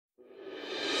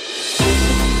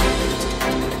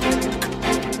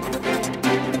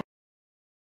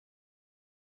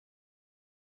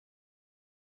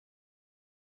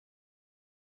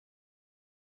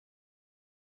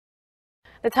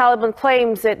The Taliban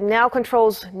claims it now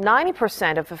controls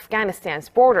 90% of Afghanistan's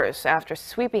borders after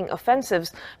sweeping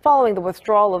offensives following the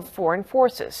withdrawal of foreign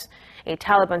forces. A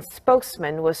Taliban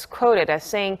spokesman was quoted as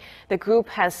saying the group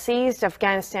has seized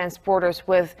Afghanistan's borders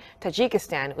with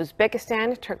Tajikistan,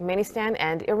 Uzbekistan, Turkmenistan,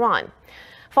 and Iran.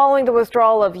 Following the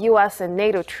withdrawal of U.S. and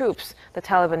NATO troops, the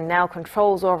Taliban now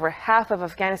controls over half of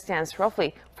Afghanistan's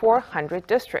roughly 400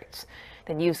 districts.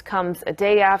 The news comes a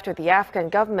day after the Afghan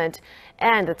government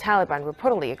and the Taliban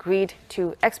reportedly agreed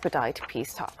to expedite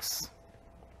peace talks.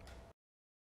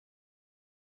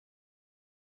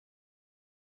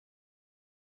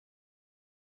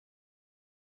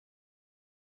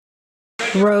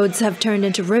 Roads have turned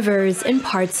into rivers in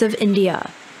parts of India.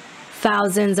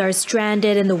 Thousands are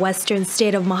stranded in the western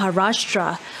state of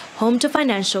Maharashtra, home to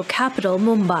financial capital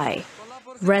Mumbai.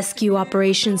 Rescue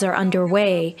operations are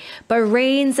underway, but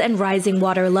rains and rising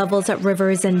water levels at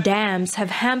rivers and dams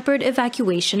have hampered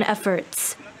evacuation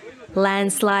efforts.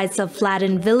 Landslides have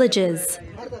flattened villages.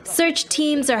 Search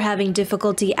teams are having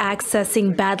difficulty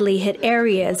accessing badly hit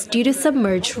areas due to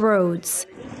submerged roads.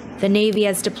 The Navy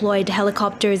has deployed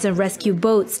helicopters and rescue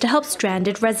boats to help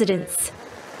stranded residents.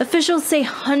 Officials say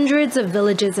hundreds of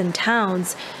villages and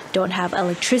towns don't have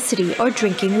electricity or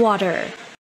drinking water.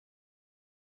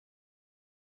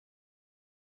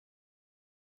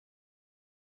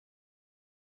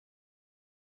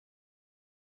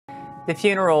 The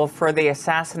funeral for the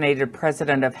assassinated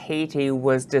president of Haiti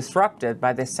was disrupted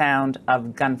by the sound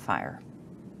of gunfire.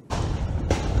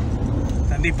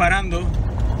 Están disparando.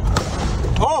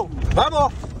 Oh,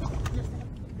 vamos!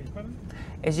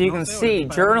 As you can see,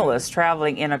 journalists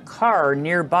traveling in a car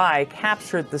nearby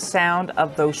captured the sound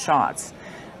of those shots.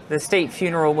 The state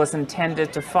funeral was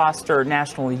intended to foster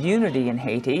national unity in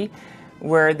Haiti,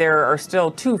 where there are still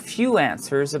too few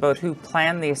answers about who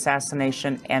planned the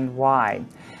assassination and why.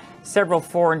 Several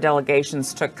foreign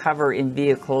delegations took cover in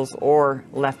vehicles or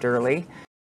left early.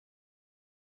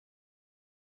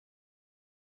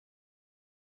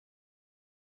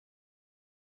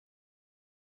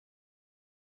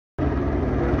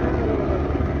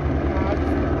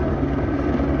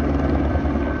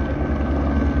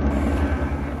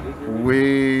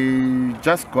 We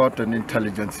just got an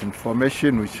intelligence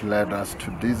information which led us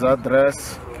to this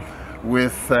address.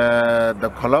 With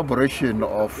the collaboration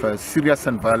of serious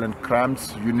and violent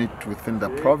crimes unit within the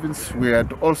province. We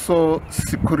had also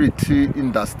security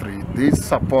industry. This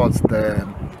supports the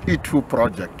E2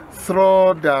 project.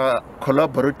 Through the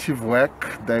collaborative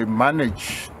work, they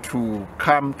managed to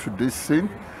come to this scene,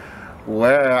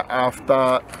 where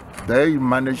after they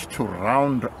managed to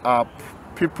round up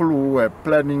people who were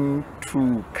planning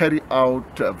to carry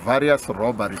out various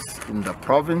robberies in the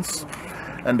province.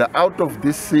 And out of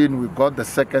this scene, we got the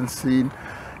second scene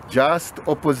just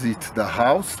opposite the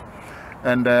house.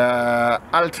 And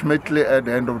ultimately, at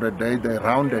the end of the day, they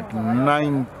rounded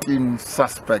 19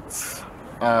 suspects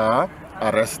are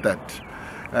arrested.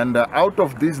 And out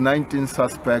of these 19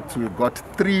 suspects, we got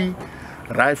 3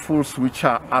 rifles, which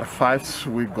are R5s.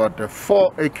 We got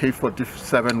 4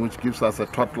 AK-47, which gives us a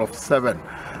total of 7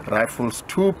 rifles,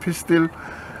 2 pistols,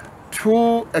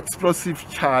 2 explosive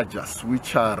charges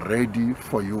which are ready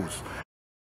for use.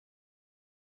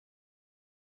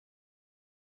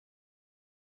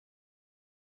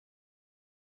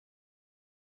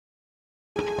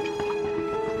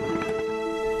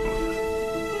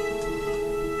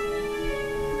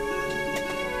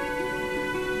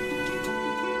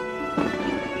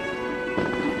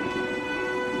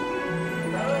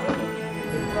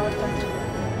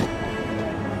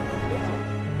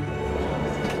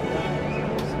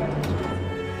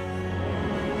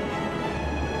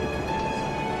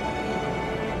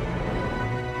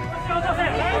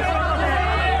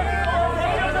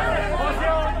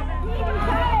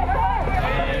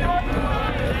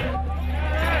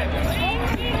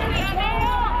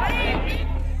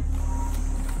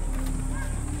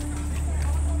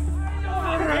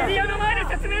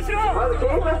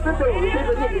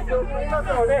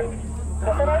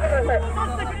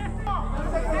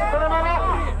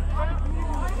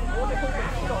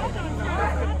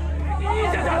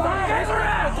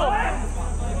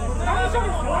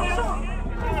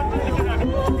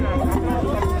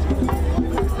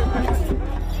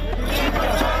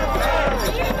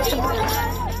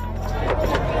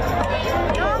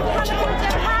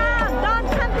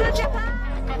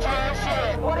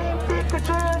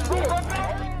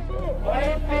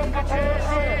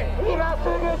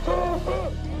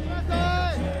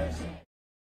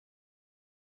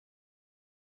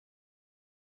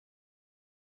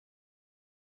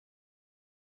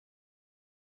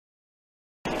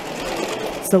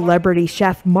 Celebrity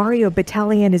chef Mario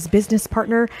Batali and his business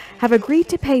partner have agreed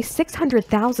to pay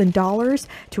 $600,000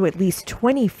 to at least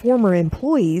 20 former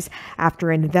employees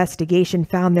after an investigation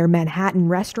found their Manhattan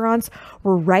restaurants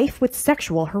were rife with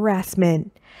sexual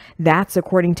harassment. That's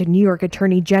according to New York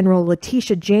Attorney General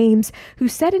Letitia James, who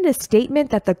said in a statement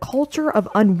that the culture of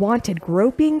unwanted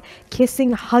groping,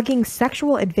 kissing, hugging,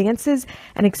 sexual advances,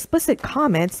 and explicit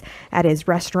comments at his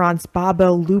restaurants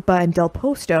Bubbo, Lupa, and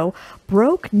Posto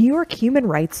broke New York human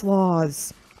rights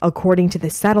laws. According to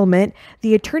the settlement,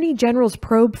 the Attorney General's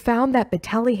probe found that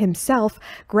Batali himself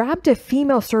grabbed a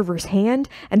female server's hand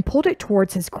and pulled it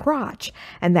towards his crotch,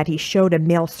 and that he showed a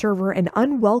male server an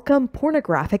unwelcome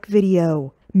pornographic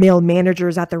video. Male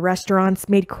managers at the restaurants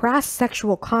made crass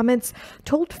sexual comments,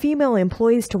 told female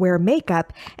employees to wear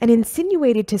makeup, and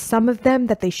insinuated to some of them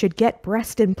that they should get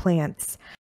breast implants.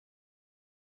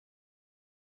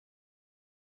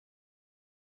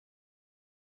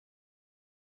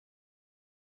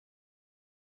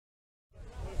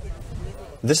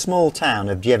 The small town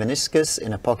of Dieveniškės,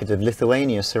 in a pocket of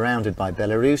Lithuania surrounded by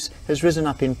Belarus, has risen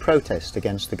up in protest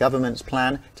against the government's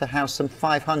plan to house some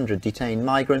 500 detained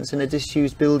migrants in a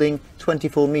disused building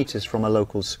 24 meters from a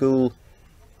local school.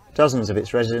 Dozens of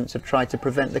its residents have tried to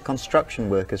prevent the construction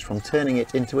workers from turning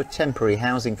it into a temporary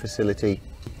housing facility.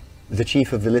 The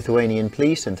chief of the Lithuanian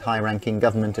police and high-ranking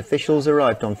government officials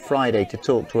arrived on Friday to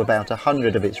talk to about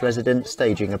 100 of its residents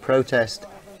staging a protest.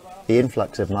 The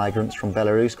influx of migrants from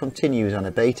Belarus continues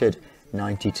unabated.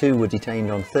 92 were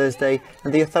detained on Thursday,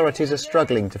 and the authorities are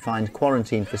struggling to find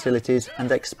quarantine facilities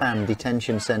and expand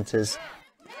detention centres.